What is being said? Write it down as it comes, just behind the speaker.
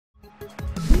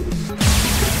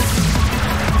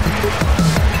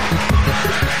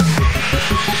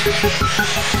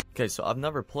Okay, so I've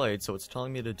never played, so it's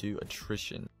telling me to do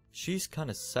attrition. She's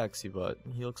kind of sexy, but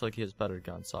he looks like he has better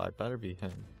guns, so I better be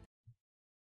him.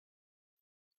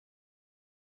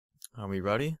 Are we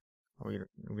ready? Are we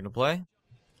gonna play?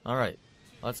 Alright,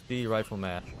 let's be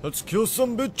Rifleman. Let's kill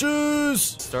some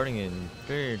bitches! Starting in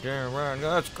 3, 2, 1,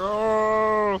 let's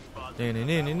go!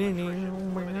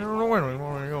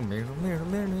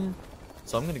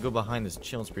 So I'm gonna go behind this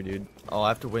chilling spree, dude. Oh, I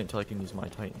have to wait until I can use my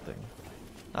Titan thing.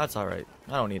 That's alright.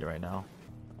 I don't need it right now.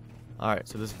 Alright,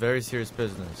 so this is very serious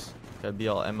business. Gotta be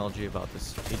all MLG about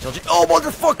this. HLG. Oh,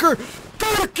 motherfucker!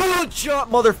 Gotta kill a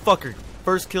shot, motherfucker!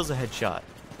 First kill's a headshot.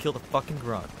 Kill the fucking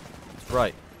grunt. That's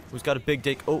right. Who's got a big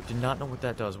dick? Oh, did not know what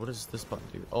that does. What does this button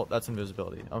do? Oh, that's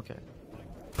invisibility. Okay.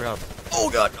 Forgot. Oh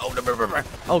god.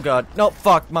 Oh god. No,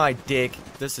 fuck my dick.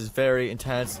 This is very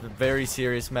intense. A very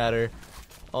serious matter.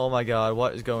 Oh my god,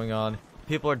 what is going on?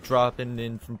 People are dropping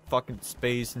in from fucking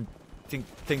space and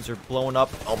things are blowing up.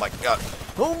 Oh my god.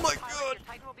 Oh my god.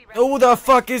 Who the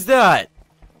fuck is that?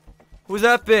 Who's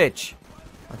that bitch?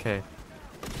 Okay.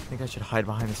 I think I should hide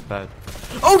behind this bed.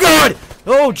 Oh god!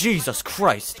 Oh Jesus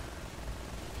Christ.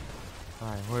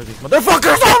 Alright, where are these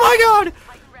motherfuckers? Oh my god!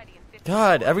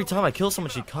 God, every time I kill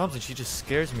someone she comes and she just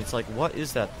scares me. It's like, what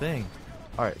is that thing?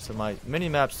 Alright, so my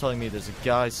mini-map's telling me there's a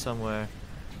guy somewhere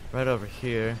right over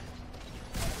here.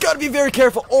 Gotta be very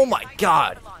careful. Oh my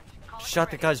god!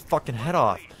 Shot the guy's fucking head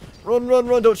off. Run, run,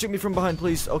 run. Don't shoot me from behind,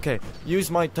 please. Okay,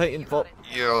 use my Titanfall.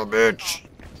 Yeah, bitch.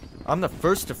 I'm the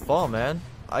first to fall, man.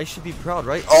 I should be proud,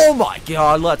 right? Oh my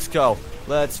god, let's go.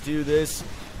 Let's do this.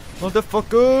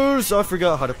 Motherfuckers! I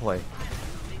forgot how to play.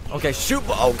 Okay, shoot.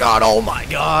 Oh god, oh my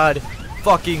god.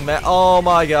 Fucking man. Oh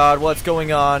my god, what's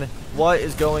going on? What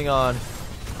is going on?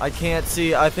 I can't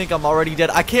see. I think I'm already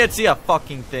dead. I can't see a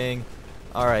fucking thing.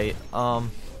 Alright,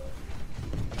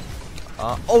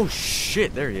 oh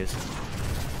shit, there he is.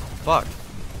 Fuck.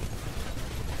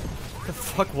 What the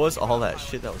fuck was all that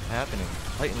shit that was happening?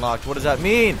 Titan locked, what does that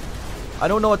mean? I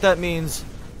don't know what that means.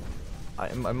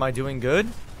 Am I doing good?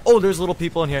 Oh, there's little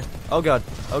people in here. Oh god,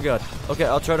 oh god. Okay,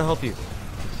 I'll try to help you.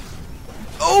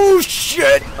 Oh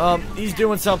shit! He's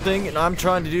doing something, and I'm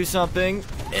trying to do something,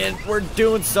 and we're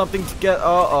doing something to get.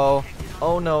 Uh-oh.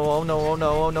 Oh no, oh no, oh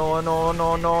no, oh no, oh no, oh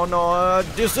no, no, no,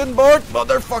 disembark,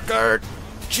 motherfucker!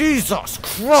 Jesus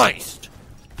Christ!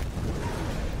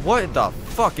 What the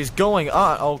fuck is going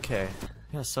on? Okay.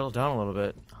 Yeah, settle down a little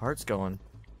bit. Heart's going.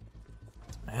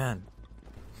 Man.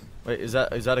 Wait, is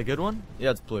that a good one?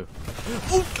 Yeah, it's blue.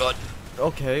 Oh god!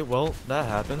 Okay, well, that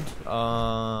happened.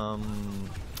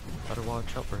 Better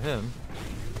watch out for him.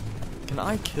 Can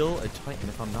I kill a Titan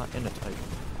if I'm not in a Titan?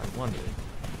 I wonder.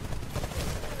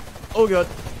 Oh god.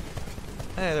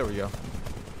 Hey, there we go.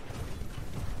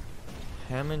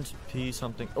 Hammond P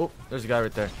something. Oh, there's a guy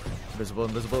right there. Invisible,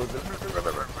 invisible.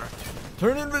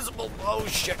 Turn invisible. Oh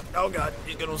shit. Oh god.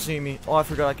 He's gonna see me. Oh, I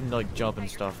forgot I can like jump and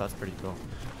stuff. That's pretty cool.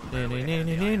 Look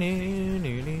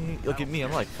at me.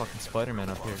 I'm like fucking Spider-Man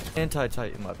up here.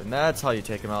 Anti-Titan weapon. That's how you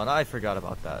take him out. I forgot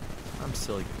about that. I'm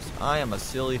silly goose. I am a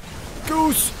silly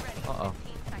goose. Uh-oh.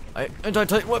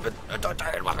 Anti-Titan weapon.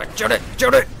 Anti-Titan weapon. Shoot it.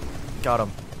 Shoot it. Got him.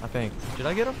 I think. Did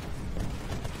I get him?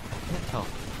 I can't tell.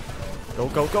 Go,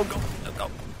 go, go, go,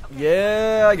 go.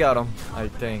 Yeah, I got him. I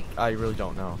think. I really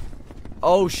don't know.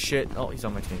 Oh, shit. Oh, he's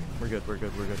on my team. We're good, we're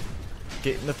good, we're good.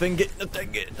 Get in the thing, get in the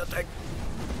thing, get in the thing.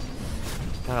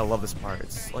 God, I love this part.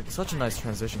 It's like such a nice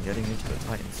transition getting into the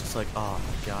Titan. It's just like, oh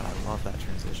my god, I love that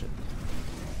transition.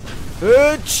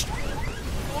 Bitch!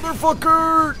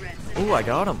 Motherfucker! Ooh, I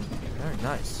got him. Very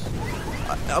nice.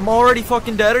 I'm already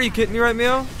fucking dead. Are you kidding me right,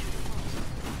 Meow?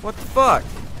 What the fuck?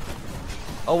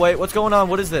 Oh wait, what's going on?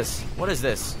 What is this? What is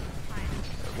this?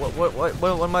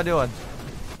 What am I doing?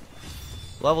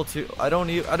 Level 2. I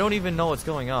don't even know what's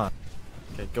going on.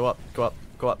 Okay, go up, go up,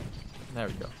 go up. There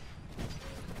we go.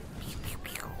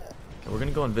 Okay, we're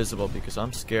gonna go invisible because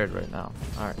I'm scared right now.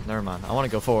 Alright, never mind. I wanna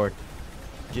go forward.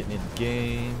 Getting in the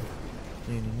game.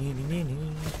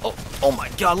 Oh my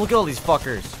god, look at all these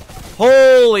fuckers.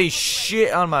 Holy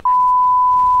shit on my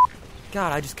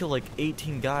god, I just killed like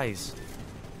 18 guys.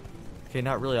 Okay,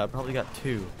 not really. I probably got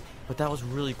 2. But that was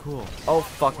really cool. Oh,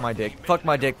 fuck my dick. Fuck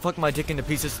my dick. Fuck my dick into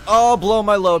pieces. Oh, blow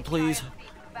my load, please.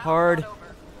 Hard.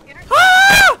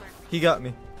 Ah! He got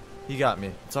me. He got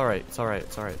me. It's alright. It's alright.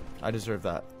 It's alright. I deserve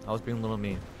that. I was being a little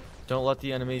mean. Don't let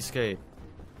the enemy escape.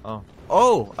 Oh.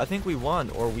 Oh, I think we won.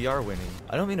 Or we are winning.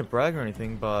 I don't mean to brag or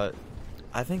anything, but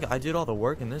I think I did all the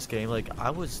work in this game. Like,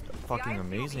 I was fucking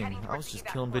amazing. I was just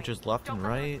killing bitches left and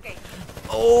right.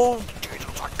 Oh,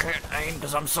 Jesus, I can't aim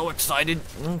because I'm so excited.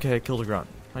 Okay, killed a grunt.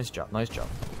 Nice job, nice job.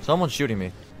 Someone's shooting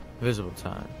me. Visible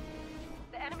time.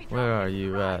 Where are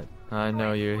you at? I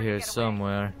know you're here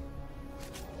somewhere.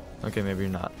 Okay, maybe you're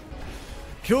not.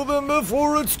 Kill them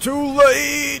before it's too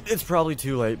late! It's probably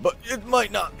too late, but it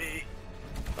might not be.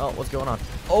 Oh, what's going on?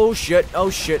 Oh shit, oh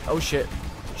shit, oh shit.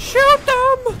 Shoot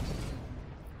them!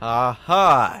 Ha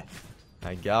ha!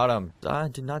 I got him. I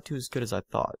did not do as good as I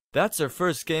thought. That's our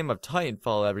first game of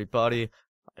Titanfall, everybody.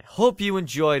 I hope you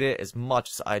enjoyed it as much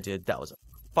as I did. That was a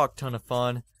fuck ton of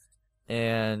fun.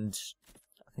 And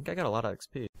I think I got a lot of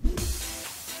XP.